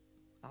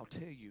 I'll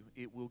tell you,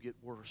 it will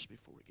get worse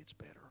before it gets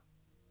better."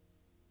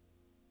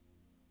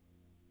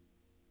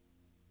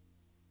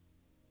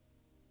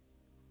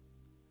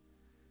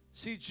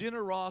 See,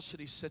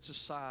 generosity sets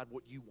aside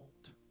what you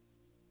want.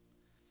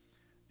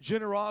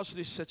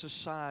 Generosity sets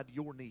aside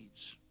your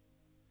needs.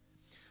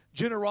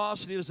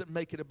 Generosity doesn't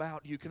make it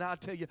about you. Can I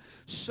tell you,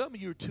 some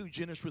of you are too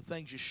generous with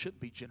things you shouldn't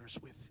be generous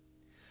with.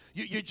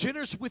 You're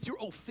generous with your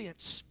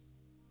offense.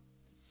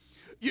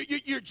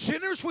 You're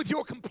generous with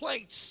your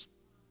complaints.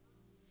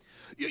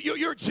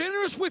 You're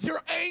generous with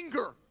your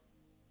anger.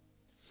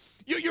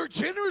 You're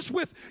generous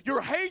with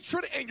your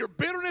hatred and your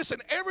bitterness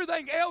and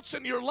everything else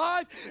in your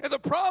life. And the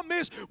problem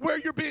is, where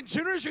you're being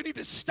generous, you need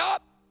to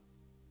stop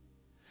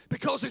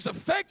because it's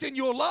affecting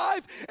your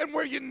life. And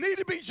where you need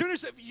to be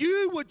generous, if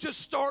you would just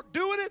start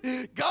doing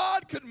it,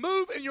 God could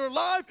move in your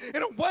life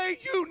in a way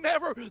you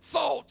never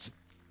thought.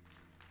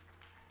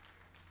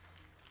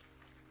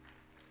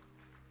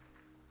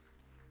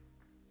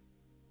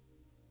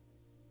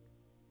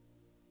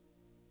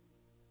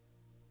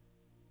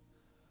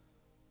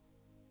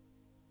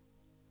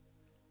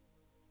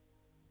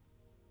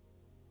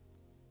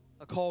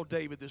 I called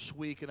David this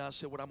week and I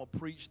said, "What I'm going to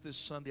preach this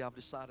Sunday, I've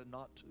decided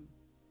not to.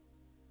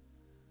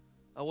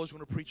 I was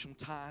going to preach on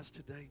tithes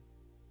today.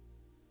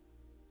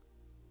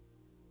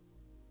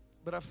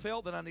 But I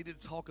felt that I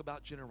needed to talk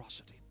about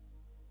generosity.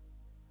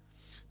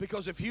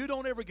 Because if you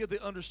don't ever get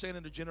the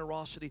understanding of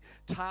generosity,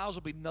 tithes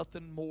will be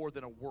nothing more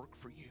than a work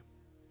for you.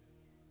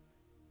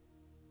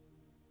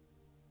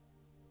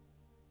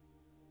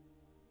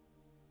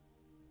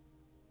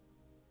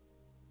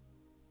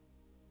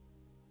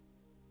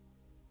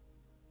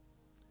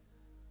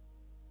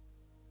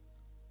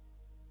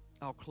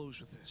 I'll close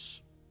with this.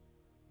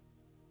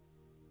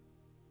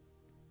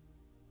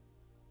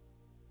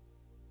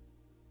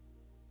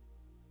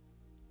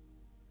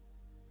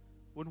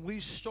 When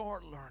we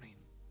start learning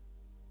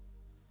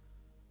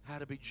how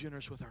to be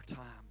generous with our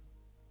time,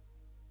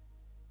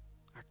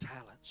 our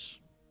talents,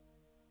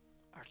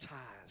 our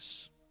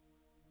tithes,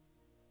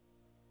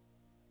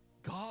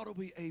 God will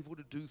be able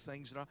to do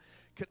things.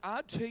 Can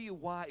I tell you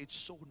why it's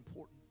so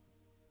important?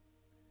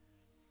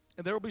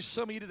 And there will be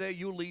some of you today,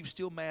 you'll leave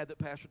still mad that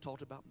Pastor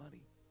talked about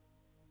money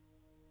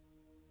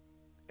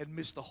and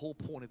missed the whole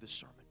point of this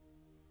sermon.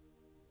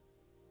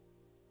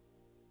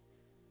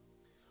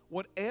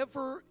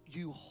 Whatever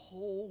you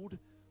hold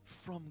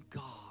from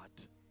God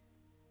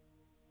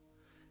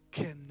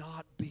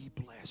cannot be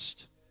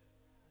blessed.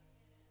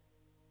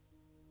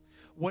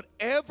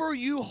 Whatever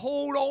you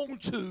hold on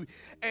to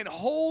and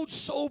hold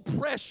so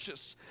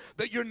precious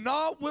that you're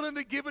not willing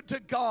to give it to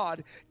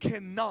God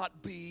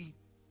cannot be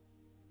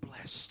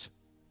blessed.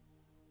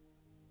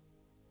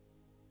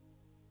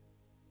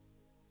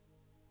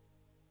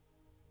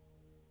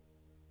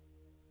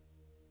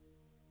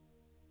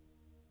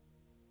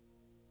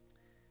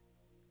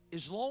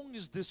 As long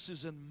as this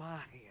is in my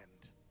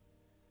hand,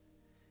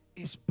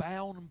 it's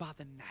bound by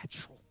the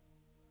natural.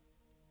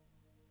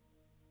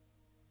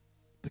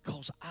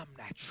 Because I'm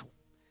natural.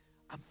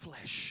 I'm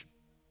flesh.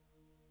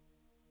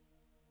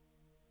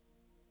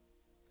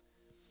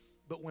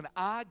 But when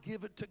I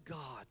give it to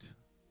God,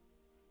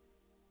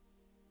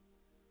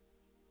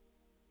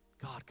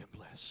 God can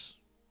bless.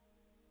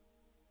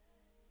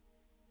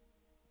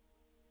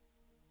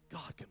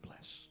 God can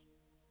bless.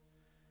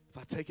 If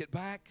I take it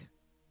back,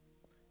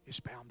 it's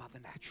bound by the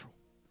natural.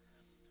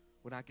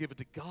 When I give it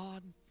to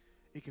God,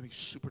 it can be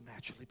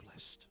supernaturally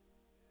blessed.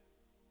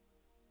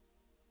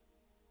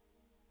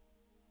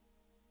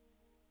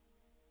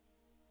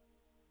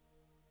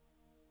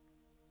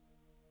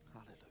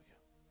 Hallelujah.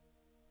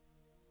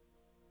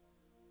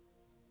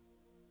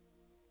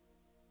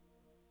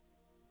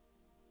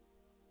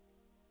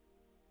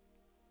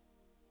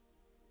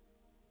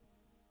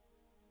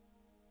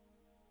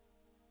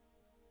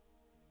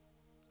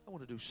 I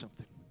want to do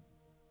something.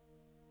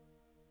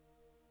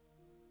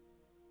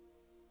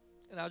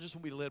 And I just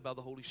want to be led by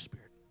the Holy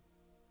Spirit.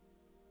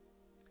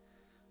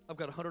 I've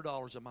got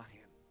 $100 in my hand.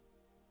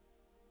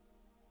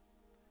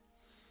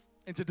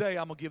 And today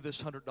I'm going to give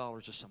this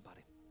 $100 to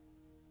somebody.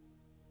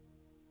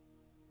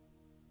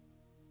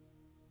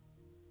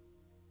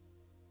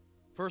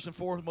 First and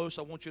foremost,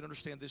 I want you to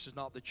understand this is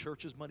not the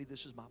church's money,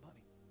 this is my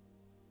money.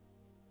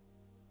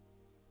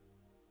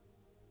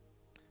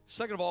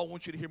 Second of all, I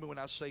want you to hear me when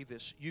I say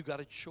this. You got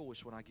a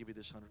choice when I give you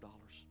this $100.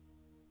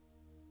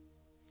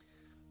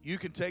 You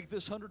can take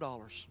this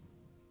 $100.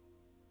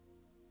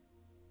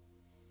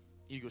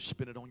 You go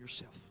spend it on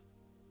yourself.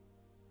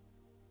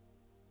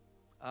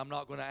 I'm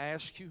not going to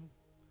ask you.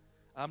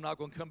 I'm not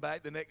going to come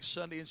back the next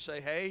Sunday and say,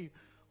 hey,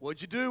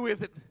 what'd you do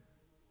with it?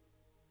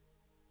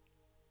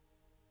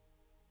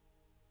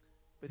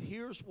 But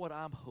here's what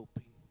I'm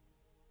hoping.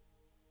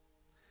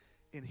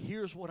 And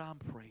here's what I'm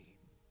praying.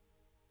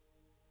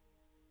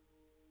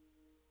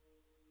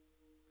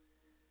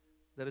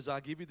 That as I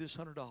give you this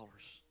 $100,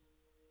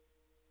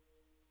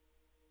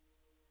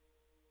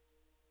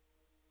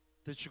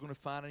 that you're going to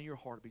find in your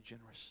heart to be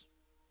generous.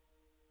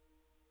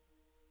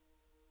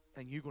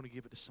 And you're going to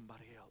give it to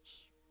somebody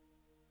else.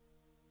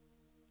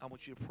 I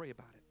want you to pray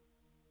about it.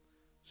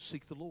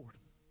 Seek the Lord.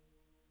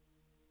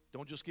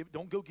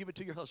 Don't go give it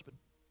to your husband.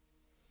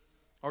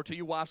 Or to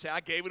your wife, say, I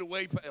gave it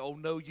away. Oh,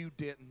 no, you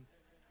didn't.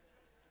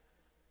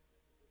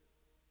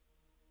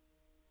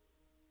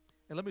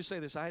 And let me say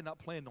this, I had not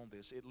planned on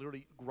this. It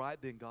literally, right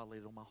then, God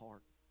laid it on my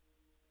heart.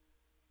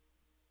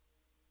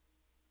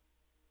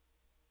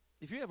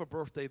 If you have a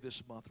birthday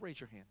this month, raise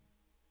your hand.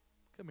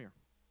 Come here.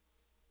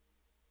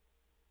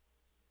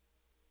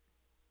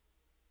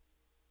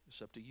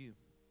 It's up to you.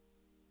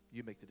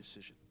 You make the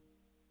decision.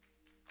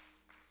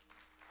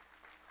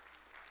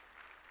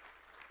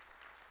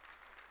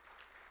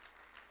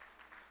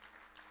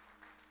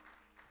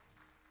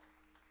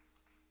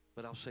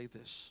 But I'll say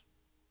this.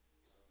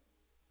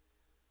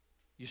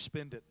 You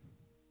spend it,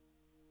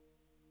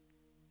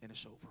 and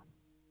it's over.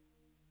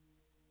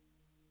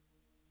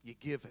 You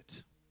give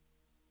it,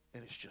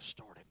 and it's just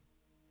started.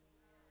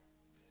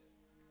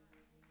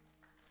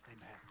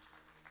 Amen.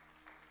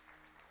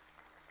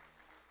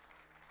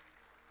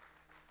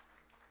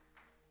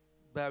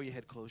 Bow your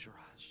head, close your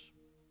eyes.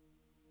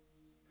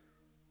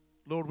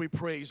 Lord, we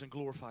praise and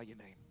glorify your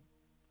name.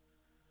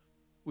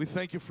 We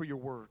thank you for your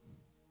word.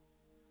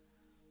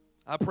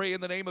 I pray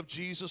in the name of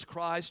Jesus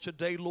Christ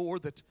today,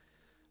 Lord, that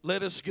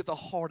let us get the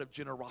heart of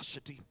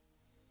generosity.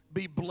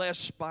 Be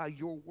blessed by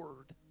your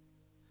word.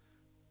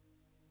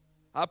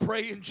 I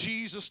pray in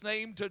Jesus'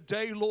 name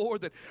today,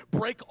 Lord, that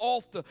break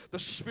off the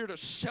spirit of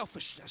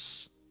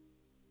selfishness.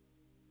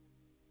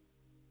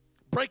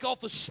 Break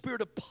off the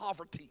spirit of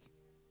poverty.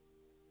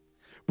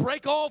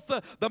 Break off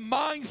the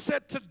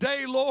mindset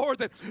today, Lord,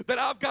 that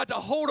I've got to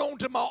hold on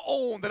to my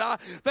own.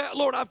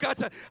 Lord, I've got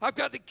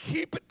to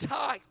keep it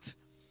tight.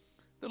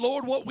 The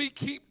Lord, what we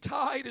keep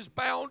tight is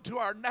bound to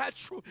our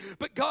natural.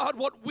 But God,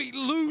 what we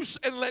loose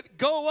and let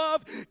go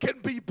of can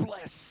be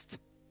blessed.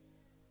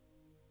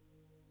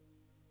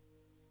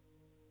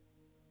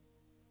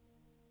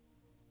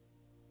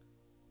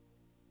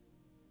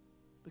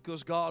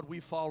 Because God, we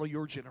follow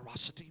your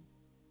generosity.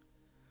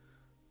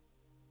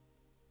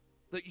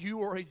 That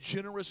you are a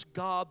generous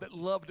God that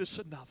loved us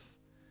enough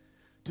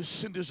to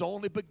send his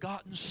only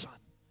begotten Son,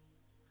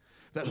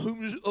 that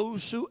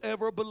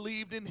whosoever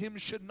believed in him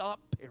should not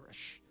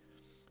perish,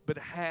 but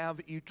have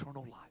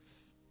eternal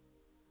life.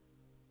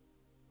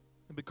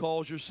 And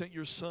because you sent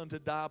your Son to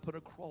die upon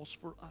a cross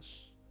for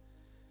us,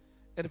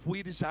 and if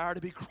we desire to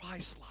be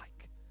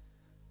Christ-like,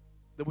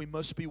 then we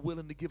must be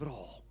willing to give it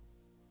all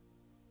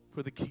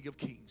for the King of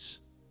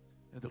Kings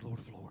and the Lord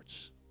of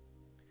Lords.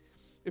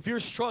 If you're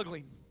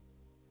struggling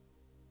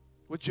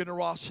with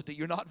generosity,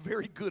 you're not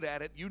very good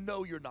at it. You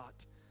know you're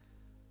not.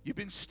 You've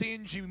been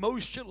stingy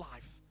most of your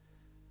life.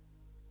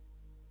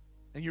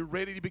 And you're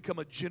ready to become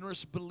a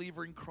generous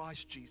believer in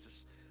Christ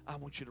Jesus. I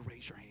want you to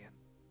raise your hand.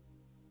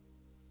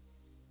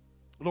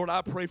 Lord,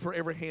 I pray for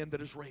every hand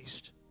that is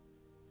raised.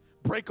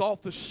 Break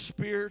off the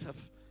spirit of,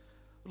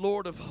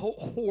 Lord, of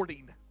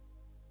hoarding,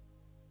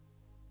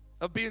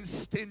 of being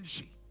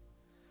stingy.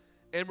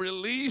 And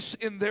release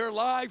in their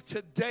life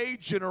today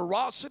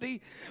generosity,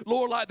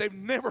 Lord, like they've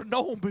never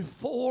known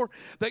before.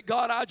 That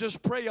God, I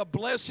just pray a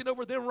blessing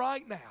over them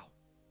right now.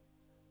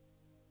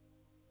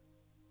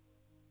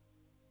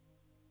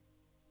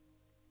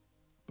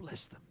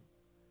 Bless them.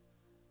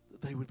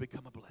 they would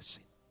become a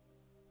blessing.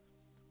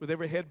 With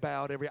every head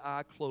bowed, every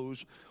eye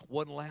closed,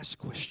 one last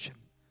question.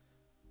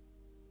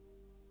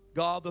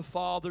 God the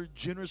Father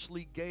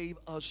generously gave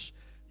us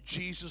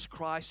Jesus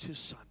Christ, His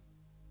Son,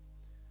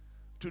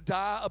 to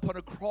die upon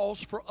a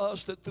cross for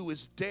us, that through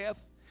His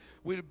death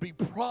we would be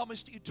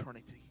promised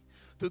eternity.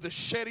 Through the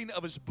shedding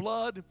of His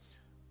blood,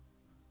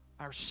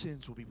 our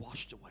sins will be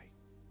washed away.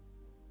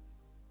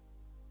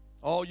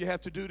 All you have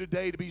to do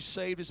today to be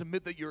saved is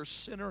admit that you're a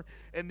sinner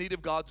in need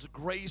of God's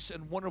grace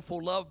and wonderful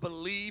love.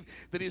 Believe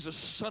that He is a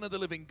Son of the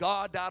living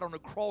God, died on the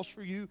cross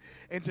for you,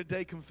 and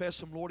today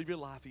confess Him Lord of your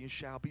life, and you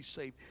shall be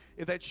saved.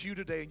 If that's you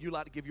today and you'd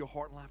like to give your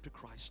heart and life to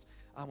Christ,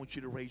 I want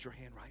you to raise your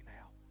hand right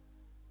now.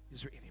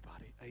 Is there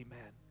anybody?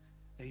 Amen.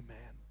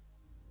 Amen.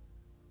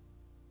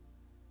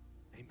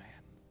 Amen.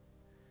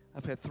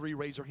 I've had 3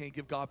 raise their hand.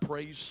 Give God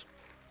praise.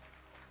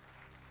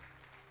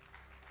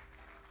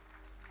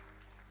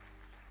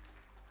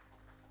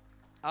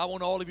 I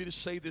want all of you to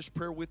say this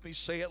prayer with me.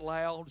 Say it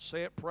loud,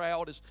 say it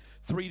proud, as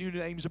 3 new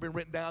names have been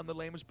written down in the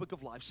Lamb's Book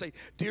of Life. Say,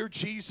 Dear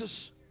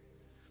Jesus,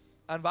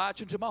 I invite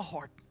you into my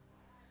heart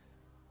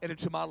and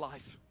into my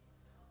life.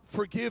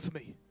 Forgive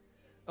me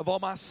of all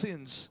my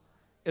sins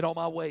and all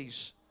my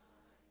ways.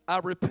 I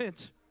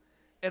repent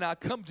and I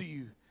come to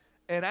you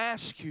and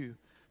ask you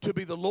to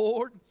be the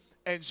Lord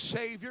and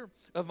Savior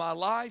of my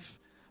life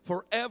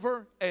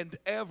forever and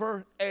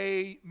ever.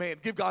 Amen.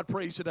 Give God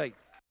praise today.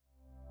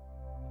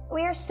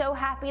 We are so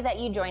happy that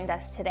you joined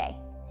us today.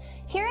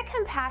 Here at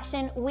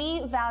Compassion,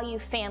 we value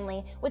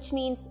family, which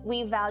means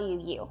we value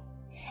you.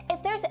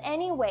 If there's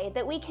any way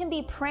that we can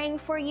be praying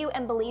for you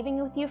and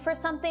believing with you for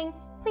something,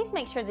 please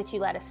make sure that you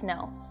let us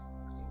know.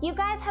 You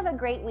guys have a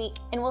great week,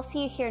 and we'll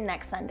see you here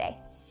next Sunday.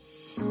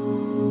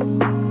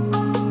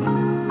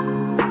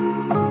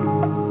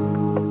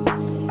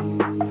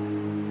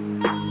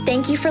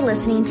 Thank you for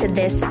listening to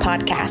this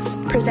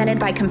podcast presented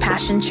by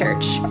Compassion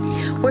Church.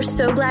 We're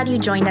so glad you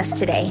joined us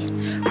today.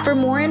 For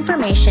more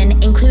information,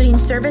 including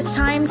service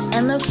times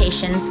and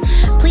locations,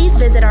 please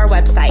visit our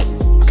website,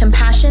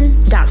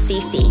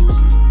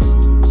 compassion.cc.